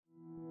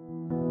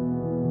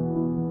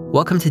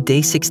Welcome to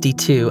Day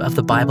 62 of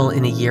the Bible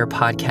in a Year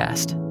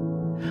podcast.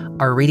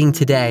 Our reading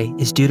today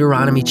is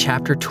Deuteronomy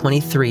chapter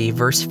 23,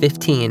 verse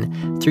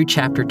 15 through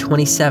chapter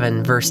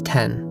 27, verse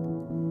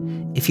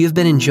 10. If you've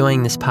been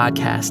enjoying this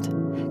podcast,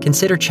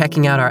 consider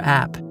checking out our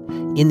app.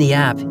 In the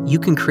app, you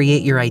can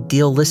create your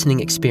ideal listening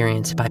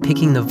experience by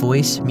picking the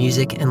voice,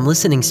 music, and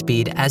listening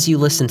speed as you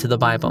listen to the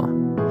Bible.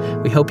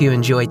 We hope you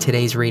enjoy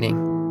today's reading.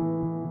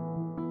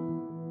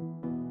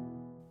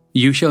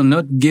 You shall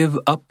not give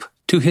up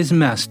to his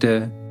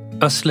master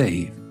a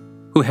slave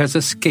who has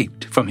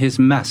escaped from his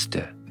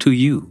master to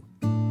you.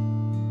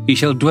 He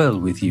shall dwell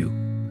with you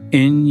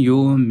in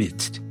your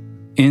midst,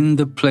 in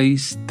the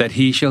place that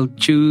he shall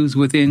choose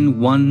within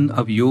one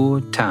of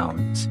your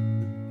towns,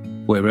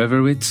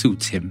 wherever it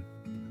suits him.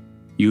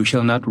 You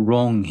shall not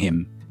wrong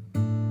him.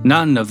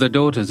 None of the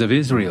daughters of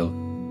Israel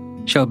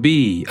shall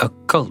be a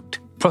cult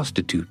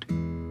prostitute,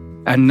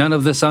 and none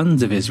of the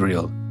sons of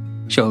Israel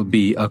shall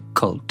be a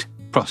cult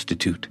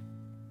prostitute.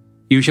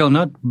 You shall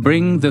not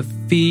bring the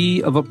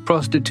fee of a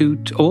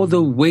prostitute or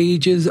the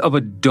wages of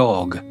a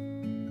dog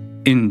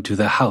into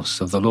the house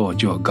of the Lord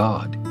your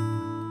God,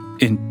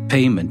 in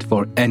payment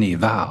for any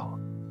vow,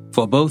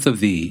 for both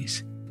of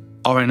these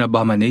are an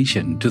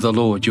abomination to the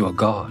Lord your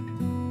God.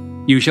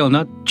 You shall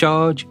not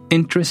charge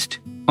interest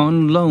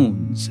on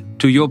loans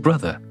to your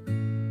brother,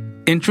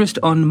 interest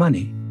on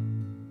money,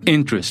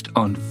 interest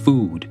on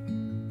food,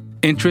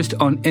 interest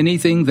on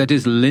anything that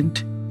is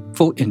lent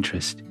for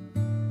interest.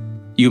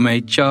 You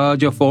may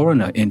charge a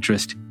foreigner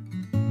interest,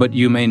 but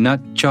you may not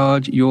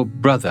charge your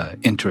brother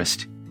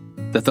interest,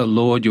 that the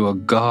Lord your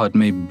God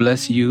may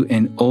bless you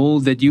in all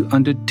that you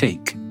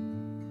undertake,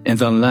 in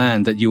the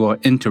land that you are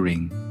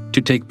entering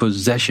to take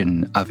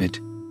possession of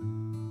it.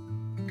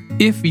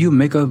 If you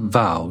make a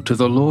vow to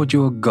the Lord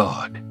your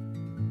God,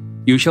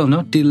 you shall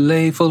not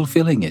delay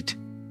fulfilling it,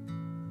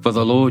 for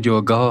the Lord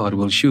your God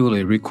will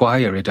surely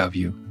require it of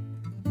you,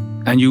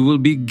 and you will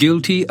be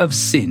guilty of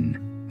sin.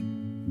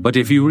 But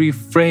if you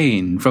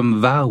refrain from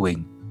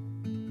vowing,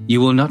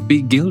 you will not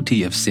be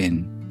guilty of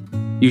sin.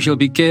 You shall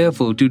be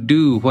careful to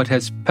do what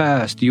has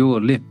passed your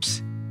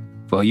lips,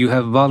 for you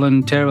have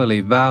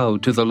voluntarily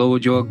vowed to the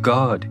Lord your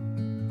God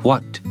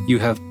what you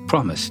have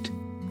promised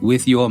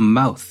with your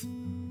mouth.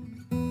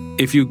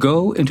 If you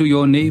go into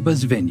your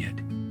neighbor's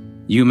vineyard,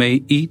 you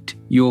may eat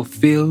your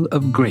fill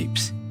of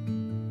grapes,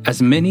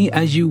 as many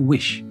as you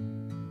wish,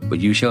 but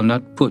you shall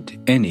not put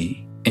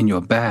any in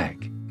your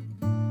bag.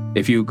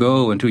 If you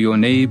go into your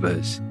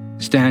neighbor's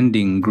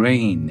standing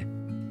grain,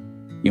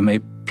 you may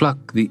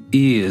pluck the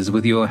ears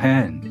with your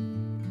hand,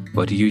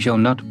 but you shall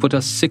not put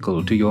a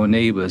sickle to your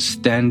neighbor's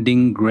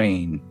standing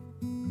grain.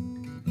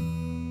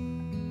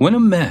 When a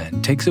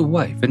man takes a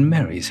wife and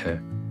marries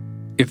her,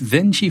 if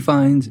then she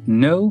finds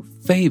no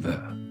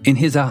favor in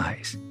his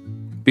eyes,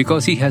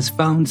 because he has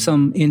found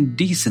some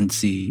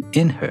indecency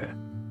in her,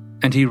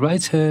 and he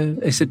writes her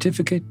a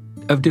certificate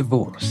of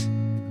divorce,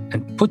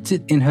 and puts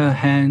it in her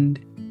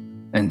hand,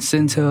 and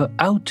sends her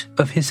out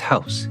of his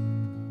house,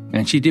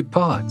 and she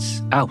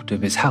departs out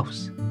of his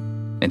house.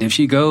 And if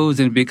she goes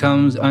and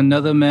becomes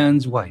another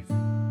man's wife,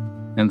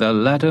 and the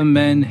latter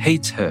man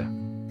hates her,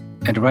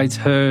 and writes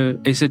her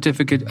a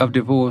certificate of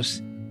divorce,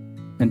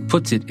 and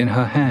puts it in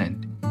her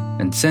hand,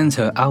 and sends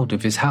her out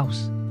of his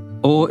house,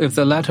 or if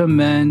the latter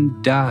man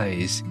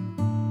dies,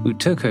 who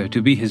took her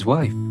to be his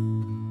wife,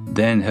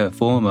 then her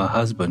former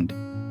husband,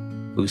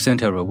 who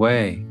sent her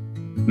away,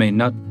 may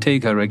not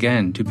take her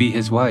again to be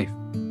his wife,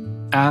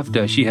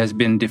 after she has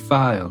been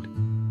defiled,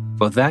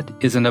 for that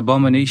is an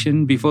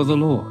abomination before the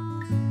Lord.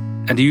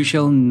 And you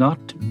shall not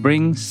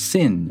bring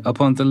sin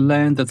upon the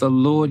land that the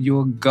Lord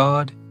your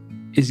God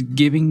is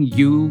giving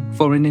you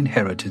for an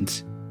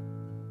inheritance.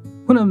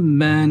 When a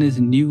man is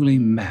newly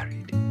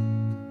married,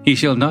 he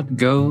shall not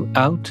go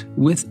out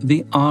with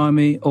the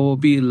army or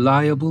be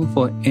liable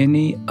for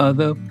any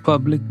other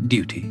public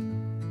duty.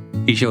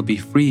 He shall be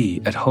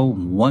free at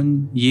home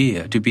 1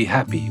 year to be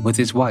happy with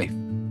his wife,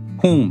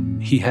 whom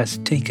he has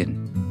taken.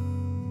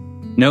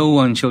 No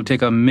one shall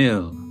take a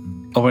mill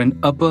or an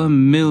upper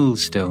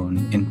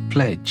millstone in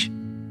pledge,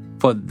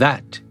 for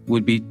that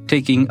would be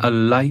taking a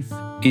life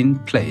in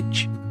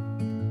pledge.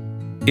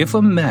 If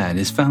a man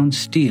is found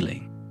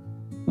stealing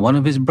one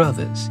of his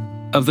brothers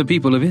of the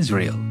people of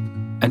Israel,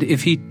 and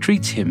if he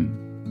treats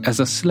him as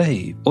a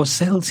slave or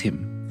sells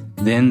him,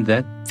 then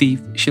that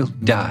thief shall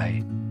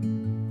die.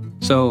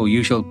 So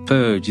you shall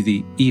purge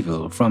the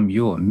evil from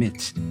your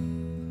midst.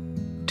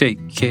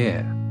 Take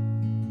care,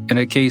 in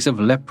a case of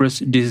leprous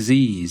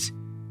disease,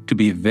 to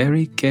be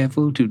very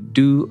careful to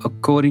do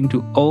according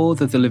to all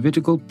that the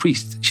Levitical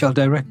priests shall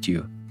direct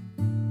you,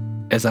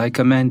 as I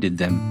commanded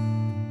them.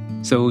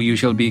 So you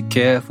shall be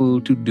careful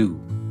to do.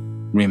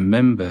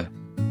 Remember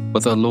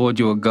what the Lord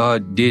your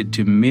God did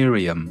to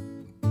Miriam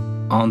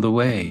on the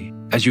way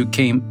as you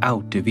came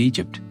out of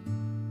Egypt.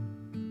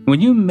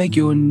 When you make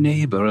your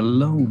neighbor a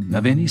loan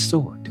of any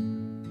sort,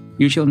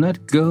 you shall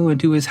not go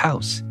into his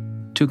house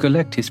to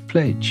collect his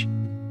pledge.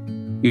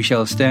 You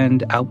shall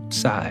stand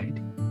outside,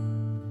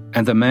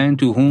 and the man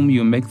to whom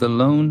you make the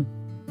loan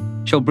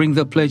shall bring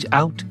the pledge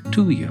out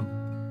to you.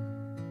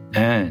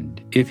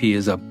 And if he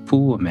is a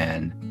poor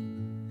man,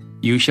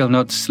 you shall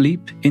not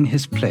sleep in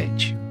his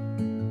pledge.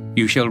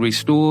 You shall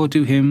restore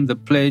to him the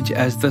pledge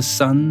as the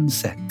sun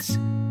sets,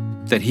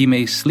 that he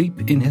may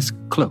sleep in his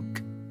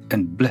cloak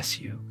and bless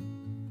you.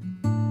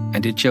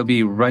 And it shall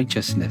be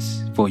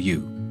righteousness for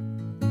you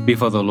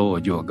before the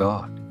Lord your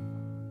God.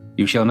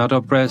 You shall not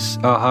oppress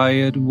a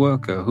hired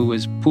worker who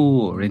is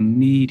poor and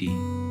needy,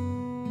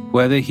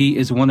 whether he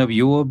is one of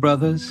your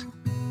brothers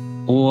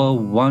or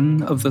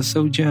one of the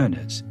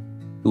sojourners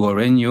who are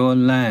in your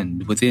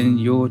land within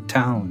your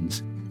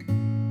towns.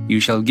 You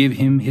shall give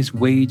him his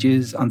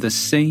wages on the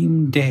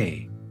same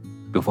day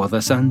before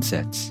the sun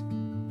sets,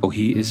 for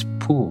he is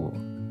poor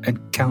and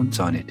counts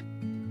on it,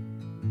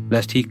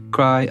 lest he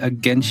cry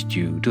against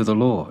you to the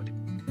Lord,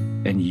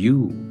 and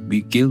you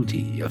be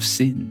guilty of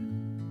sin.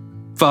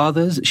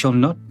 Fathers shall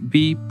not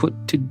be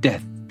put to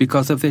death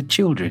because of their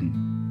children,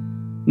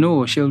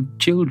 nor shall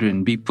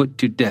children be put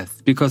to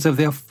death because of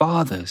their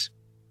fathers.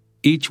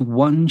 Each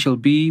one shall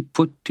be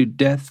put to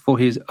death for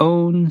his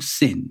own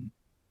sin.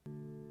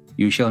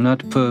 You shall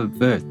not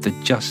pervert the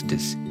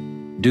justice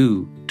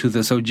due to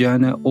the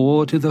sojourner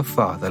or to the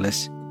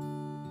fatherless,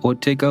 or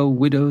take a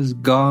widow's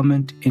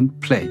garment in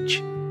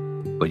pledge,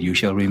 but you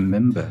shall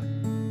remember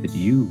that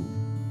you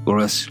were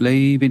a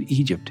slave in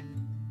Egypt,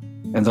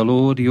 and the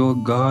Lord your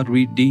God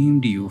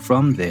redeemed you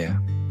from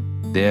there.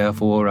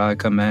 Therefore I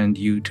command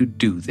you to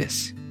do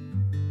this.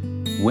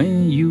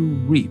 When you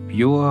reap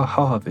your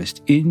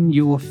harvest in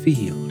your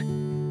field,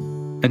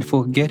 and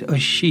forget a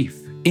sheaf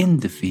in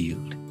the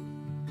field,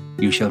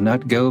 you shall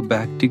not go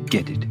back to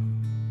get it.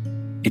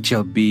 It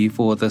shall be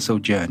for the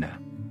sojourner,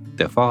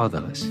 the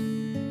fatherless,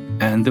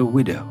 and the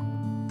widow,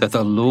 that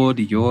the Lord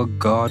your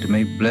God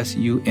may bless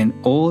you in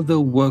all the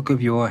work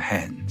of your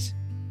hands.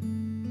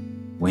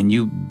 When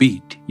you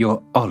beat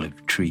your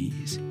olive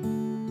trees,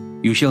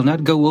 you shall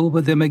not go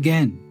over them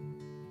again.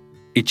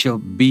 It shall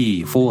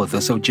be for the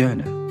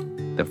sojourner,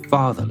 the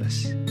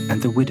fatherless, and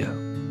the widow.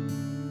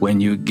 When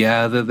you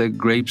gather the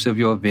grapes of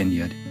your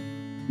vineyard,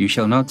 you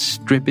shall not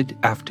strip it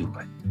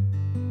afterward.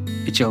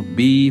 It shall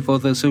be for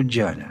the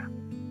sojourner,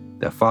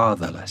 the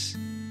fatherless,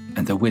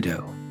 and the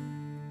widow.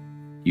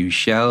 You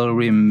shall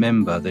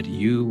remember that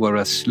you were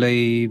a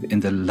slave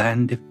in the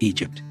land of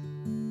Egypt.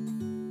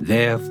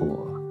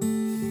 Therefore,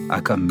 I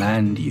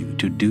command you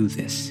to do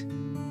this.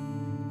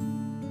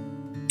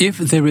 If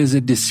there is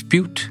a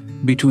dispute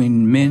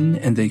between men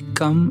and they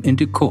come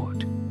into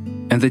court,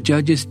 and the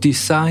judges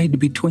decide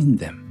between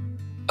them,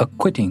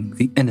 acquitting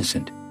the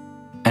innocent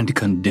and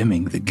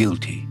condemning the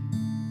guilty,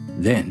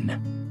 then,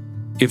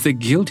 if the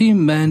guilty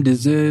man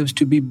deserves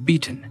to be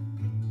beaten,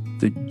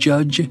 the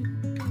judge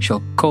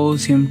shall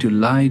cause him to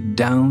lie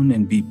down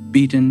and be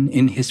beaten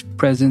in his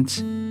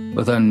presence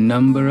with a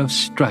number of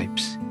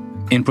stripes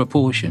in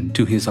proportion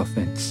to his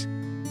offense.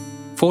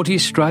 40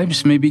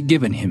 stripes may be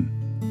given him,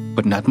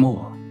 but not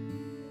more,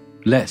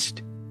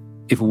 lest,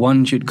 if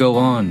one should go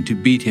on to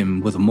beat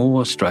him with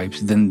more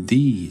stripes than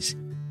these,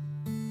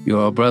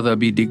 your brother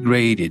be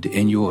degraded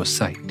in your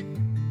sight.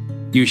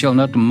 You shall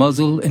not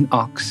muzzle an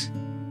ox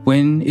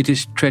when it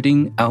is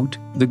treading out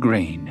the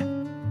grain.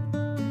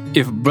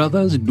 If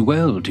brothers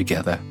dwell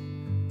together,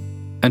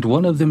 and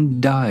one of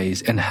them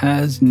dies and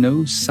has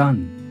no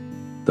son,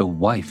 the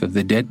wife of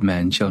the dead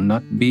man shall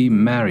not be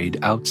married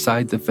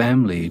outside the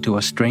family to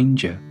a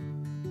stranger.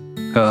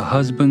 Her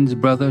husband's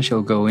brother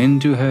shall go in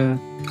to her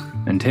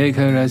and take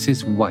her as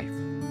his wife,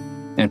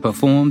 and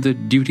perform the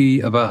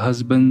duty of a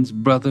husband's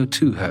brother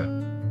to her,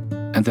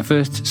 and the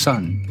first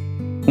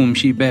son, whom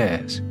she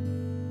bears,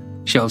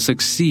 shall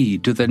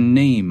succeed to the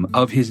name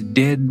of his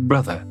dead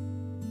brother,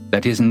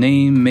 that his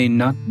name may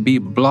not be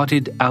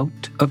blotted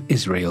out of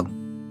Israel.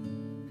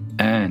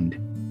 And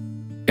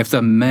if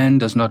the man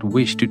does not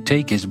wish to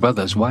take his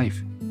brother's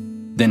wife,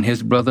 then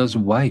his brother's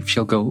wife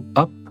shall go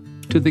up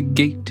to the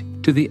gate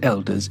to the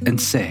elders and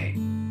say,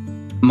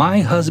 My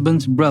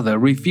husband's brother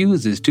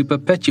refuses to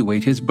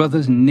perpetuate his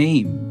brother's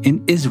name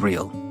in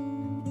Israel.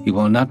 He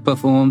will not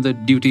perform the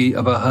duty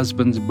of a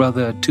husband's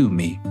brother to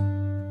me.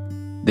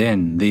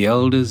 Then the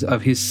elders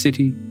of his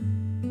city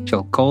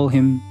shall call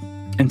him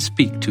and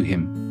speak to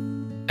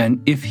him.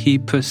 And if he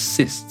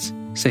persists,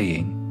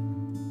 saying,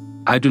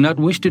 I do not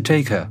wish to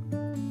take her,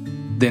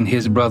 then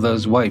his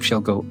brother's wife shall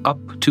go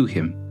up to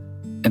him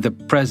in the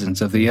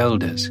presence of the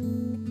elders,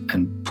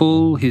 and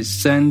pull his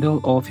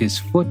sandal off his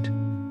foot,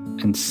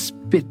 and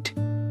spit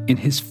in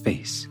his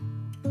face.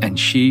 And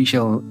she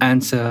shall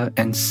answer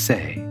and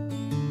say,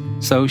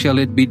 So shall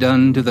it be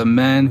done to the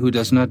man who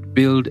does not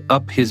build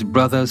up his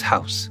brother's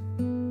house.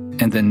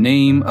 And the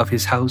name of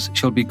his house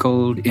shall be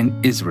called in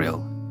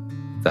Israel,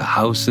 the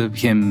house of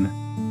him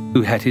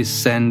who had his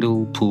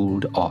sandal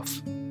pulled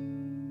off.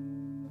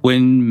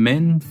 When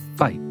men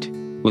fight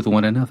with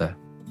one another,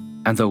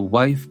 and the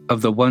wife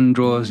of the one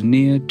draws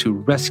near to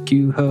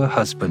rescue her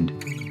husband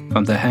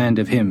from the hand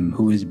of him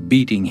who is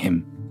beating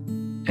him,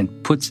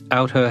 and puts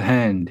out her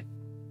hand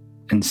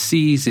and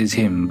seizes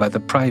him by the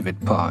private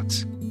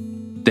parts,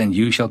 then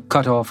you shall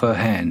cut off her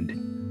hand.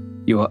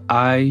 your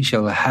eye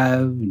shall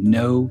have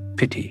no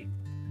pity.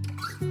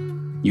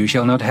 You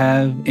shall not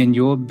have in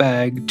your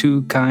bag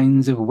 2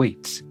 kinds of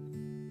weights,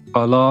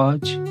 a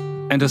large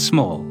and a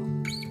small.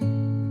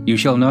 You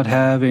shall not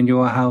have in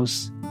your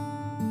house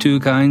 2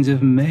 kinds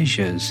of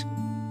measures,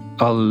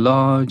 a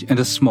large and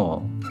a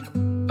small.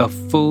 A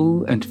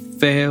full and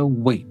fair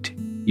weight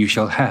you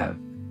shall have,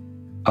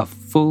 a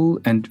full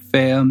and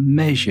fair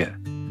measure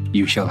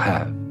you shall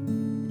have,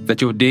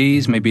 that your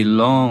days may be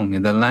long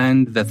in the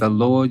land that the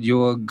Lord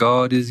your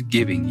God is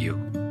giving you.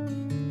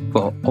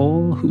 For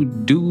all who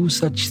do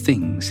such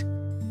things,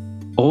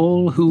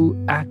 all who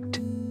act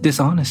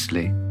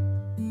dishonestly,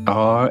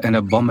 are an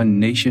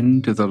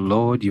abomination to the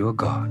Lord your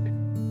God.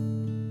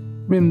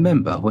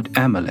 Remember what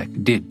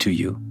Amalek did to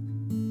you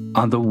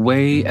on the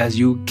way as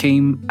you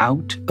came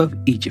out of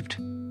Egypt,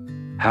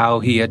 how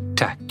he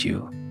attacked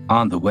you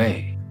on the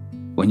way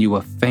when you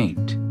were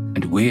faint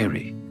and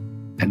weary,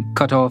 and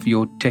cut off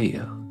your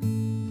tail,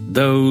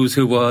 those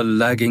who were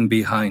lagging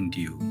behind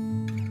you,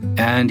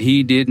 and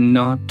he did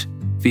not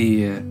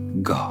fear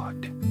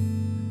God.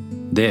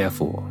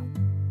 Therefore,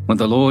 when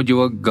the Lord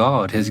your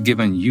God has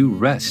given you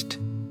rest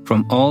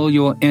from all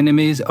your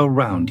enemies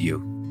around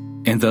you,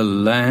 in the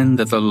land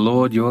that the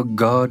Lord your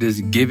God is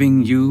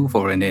giving you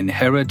for an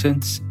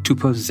inheritance to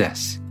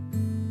possess,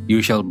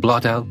 you shall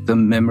blot out the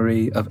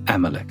memory of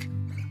Amalek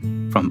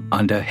from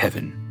under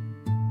heaven.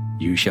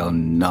 You shall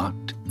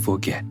not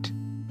forget.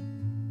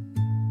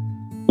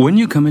 When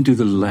you come into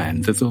the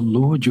land that the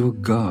Lord your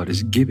God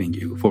is giving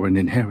you for an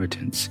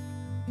inheritance,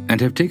 and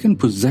have taken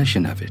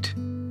possession of it,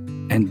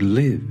 and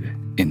live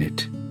in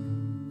it,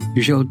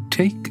 you shall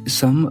take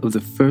some of the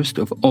first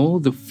of all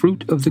the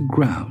fruit of the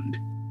ground,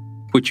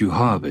 which you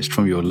harvest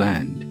from your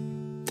land,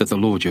 that the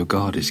Lord your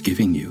God is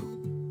giving you.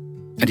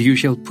 And you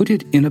shall put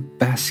it in a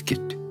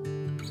basket,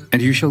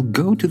 and you shall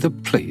go to the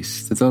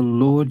place that the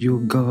Lord your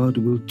God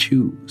will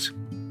choose,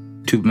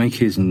 to make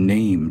his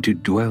name to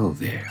dwell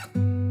there.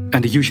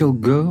 And you shall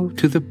go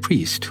to the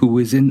priest who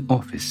is in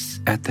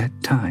office at that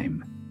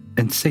time,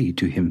 and say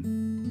to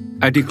him,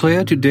 I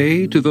declare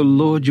today to the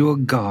Lord your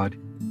God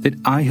that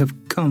I have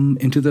come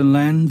into the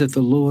land that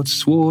the Lord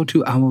swore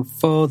to our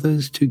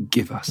fathers to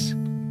give us.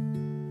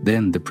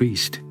 Then the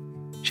priest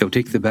shall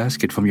take the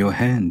basket from your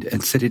hand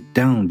and set it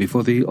down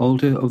before the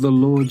altar of the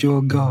Lord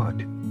your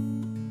God.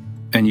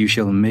 And you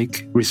shall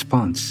make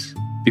response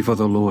before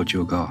the Lord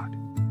your God.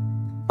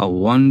 A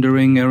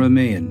wandering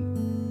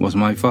Aramean was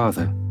my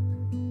father,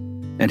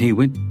 and he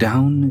went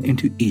down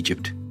into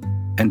Egypt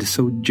and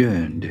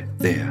sojourned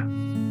there,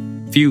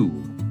 few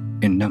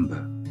in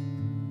number.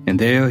 And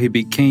there he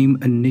became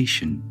a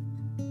nation,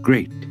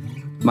 great,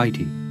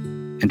 mighty,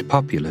 and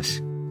populous.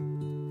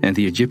 And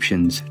the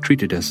Egyptians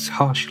treated us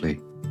harshly,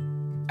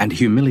 and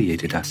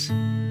humiliated us,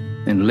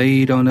 and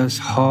laid on us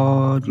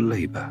hard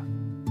labor.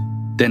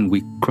 Then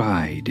we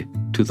cried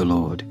to the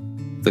Lord,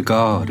 the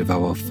God of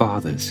our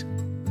fathers.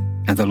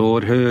 And the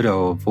Lord heard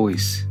our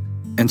voice,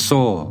 and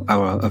saw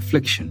our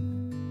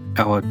affliction,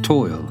 our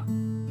toil,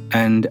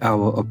 and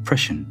our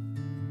oppression.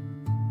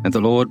 And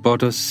the Lord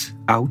brought us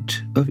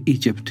out of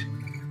Egypt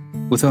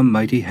with a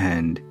mighty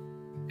hand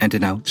and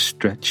an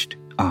outstretched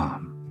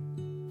arm,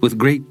 with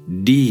great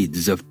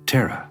deeds of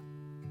terror,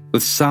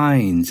 with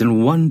signs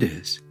and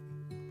wonders.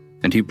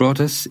 And he brought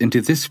us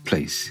into this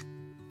place,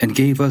 and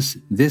gave us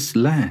this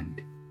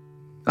land,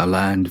 a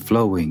land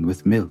flowing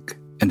with milk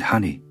and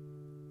honey.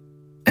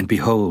 And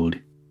behold,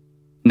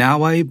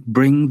 now I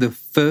bring the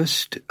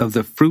first of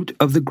the fruit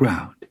of the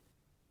ground,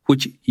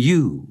 which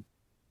you,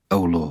 O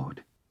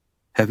Lord,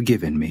 have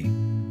given me.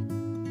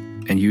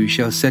 And you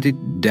shall set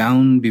it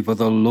down before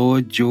the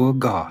Lord your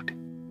God,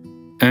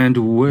 and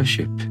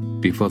worship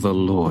before the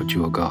Lord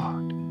your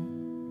God.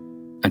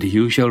 And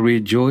you shall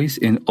rejoice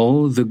in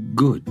all the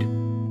good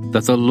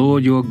that the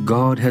Lord your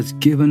God has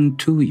given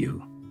to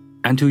you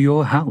and to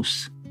your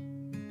house,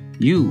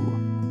 you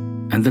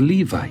and the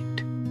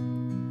Levite,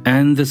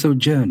 and the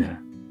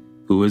sojourner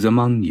who is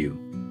among you,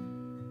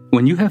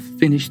 when you have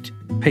finished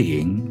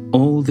paying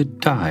all the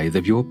tithe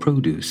of your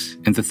produce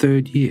in the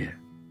 3rd year,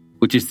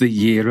 which is the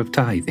year of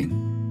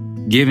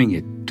tithing, giving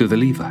it to the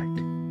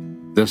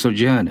Levite, the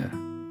sojourner,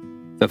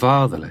 the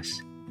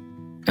fatherless,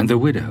 and the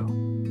widow,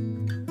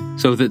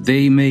 so that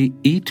they may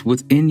eat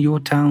within your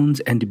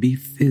towns and be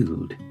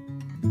filled.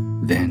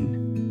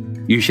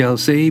 Then you shall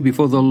say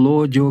before the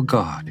Lord your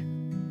God,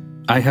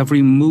 I have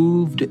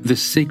removed the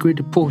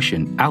sacred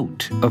portion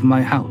out of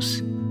my house,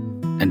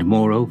 and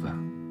moreover,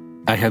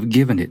 I have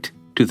given it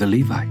to the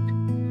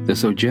Levite, the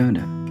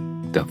sojourner,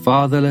 the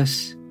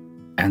fatherless,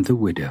 and the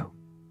widow,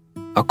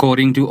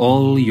 according to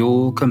all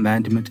your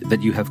commandment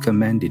that you have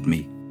commanded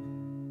me.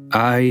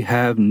 I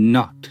have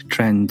not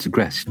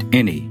transgressed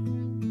any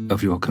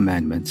of your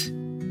commandments,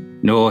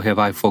 nor have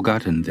I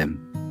forgotten them.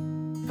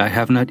 I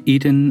have not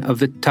eaten of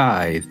the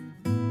tithe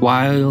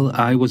while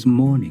I was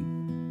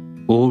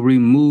mourning, or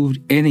removed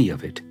any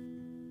of it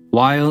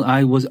while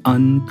I was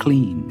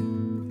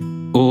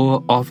unclean,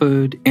 or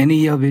offered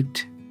any of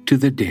it to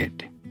the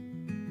dead.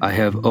 I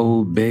have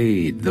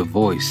obeyed the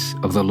voice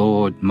of the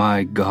Lord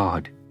my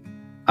God.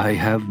 I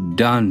have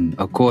done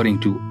according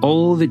to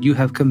all that you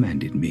have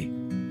commanded me.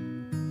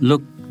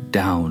 Look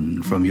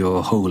down from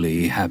your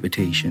holy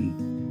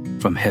habitation,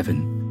 from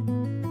heaven,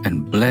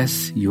 and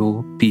bless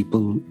your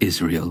people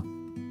Israel,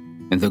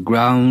 and the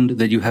ground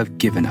that you have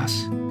given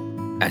us,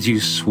 as you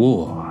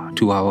swore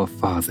to our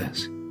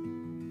fathers,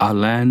 a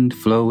land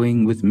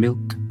flowing with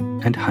milk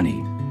and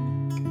honey.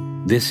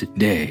 This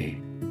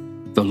day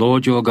the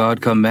Lord your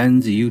God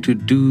commands you to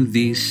do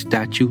these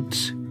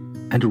statutes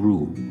and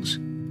rules.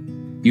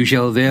 You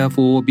shall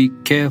therefore be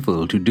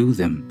careful to do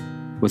them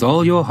with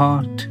all your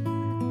heart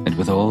and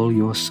with all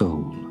your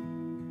soul.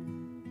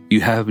 You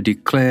have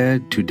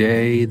declared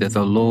today that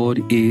the Lord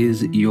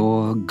is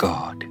your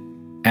God,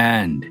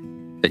 and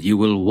that you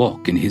will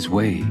walk in his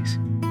ways,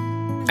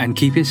 and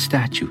keep his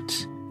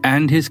statutes,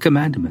 and his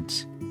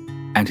commandments,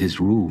 and his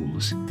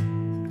rules,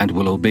 and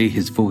will obey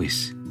his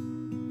voice.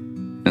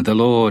 And the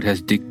Lord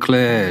has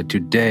declared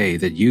today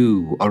that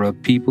you are a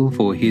people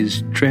for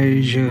his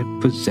treasured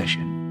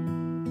possession,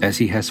 as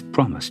he has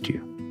promised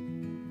you,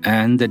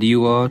 and that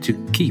you are to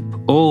keep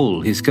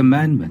all his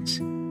commandments,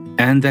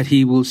 and that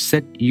he will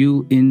set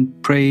you in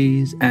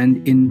praise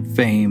and in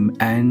fame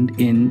and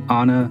in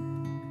honor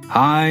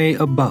high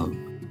above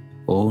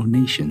all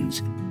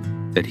nations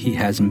that he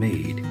has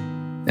made,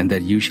 and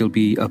that you shall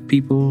be a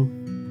people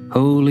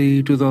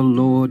holy to the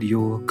Lord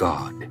your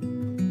God,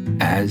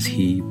 as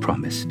he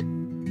promised.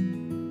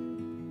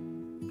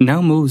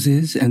 Now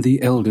Moses and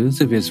the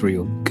elders of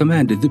Israel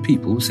commanded the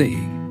people,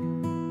 saying,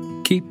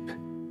 Keep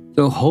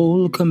the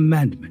whole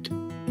commandment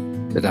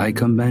that I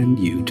command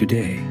you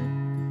today,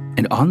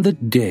 and on the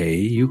day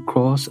you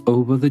cross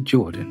over the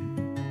Jordan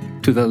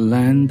to the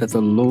land that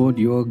the Lord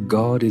your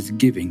God is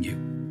giving you,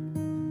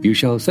 you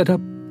shall set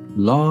up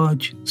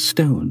large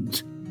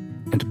stones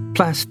and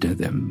plaster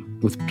them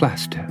with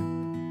plaster,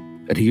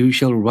 and you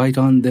shall write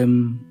on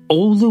them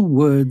all the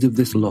words of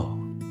this law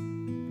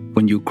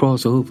when you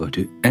cross over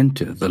to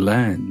enter the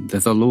land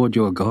that the Lord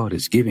your God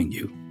is giving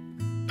you,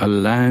 a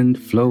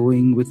land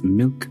flowing with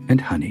milk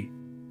and honey,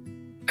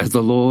 as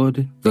the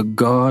Lord, the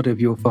God of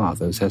your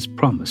fathers, has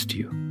promised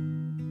you.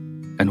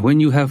 And when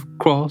you have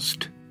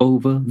crossed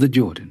over the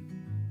Jordan,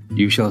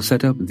 you shall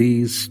set up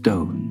these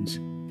stones,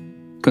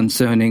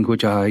 concerning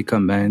which I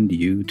command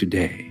you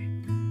today,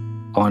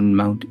 on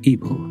Mount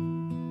Ebal,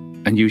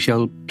 and you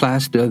shall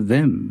plaster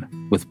them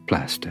with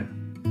plaster.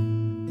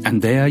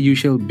 And there you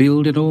shall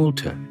build an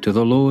altar to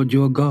the Lord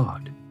your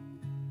God,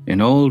 an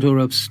altar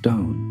of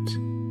stones.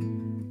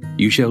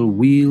 You shall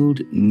wield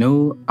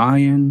no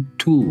iron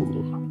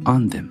tool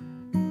on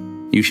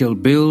them. You shall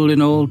build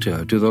an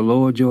altar to the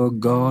Lord your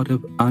God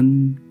of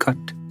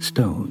uncut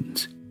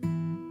stones,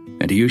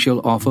 and you shall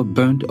offer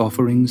burnt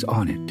offerings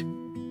on it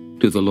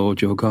to the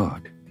Lord your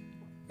God.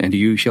 And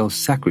you shall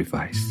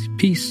sacrifice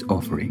peace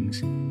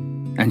offerings,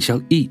 and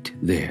shall eat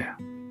there.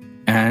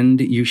 And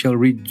you shall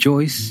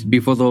rejoice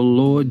before the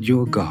Lord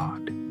your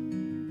God.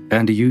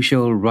 And you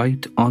shall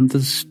write on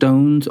the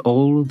stones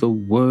all the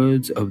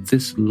words of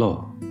this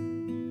law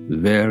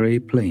very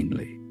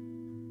plainly.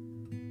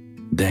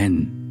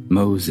 Then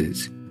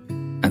Moses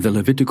and the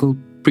Levitical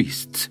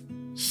priests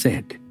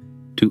said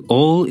to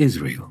all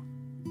Israel,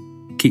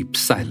 Keep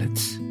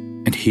silence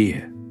and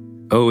hear,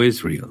 O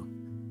Israel.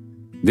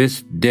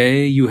 This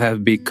day you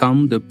have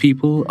become the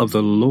people of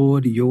the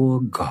Lord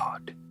your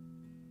God.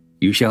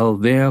 You shall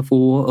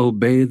therefore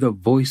obey the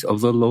voice of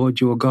the Lord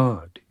your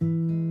God,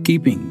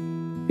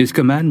 keeping his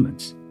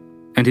commandments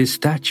and his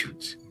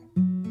statutes,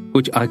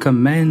 which I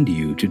command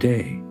you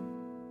today.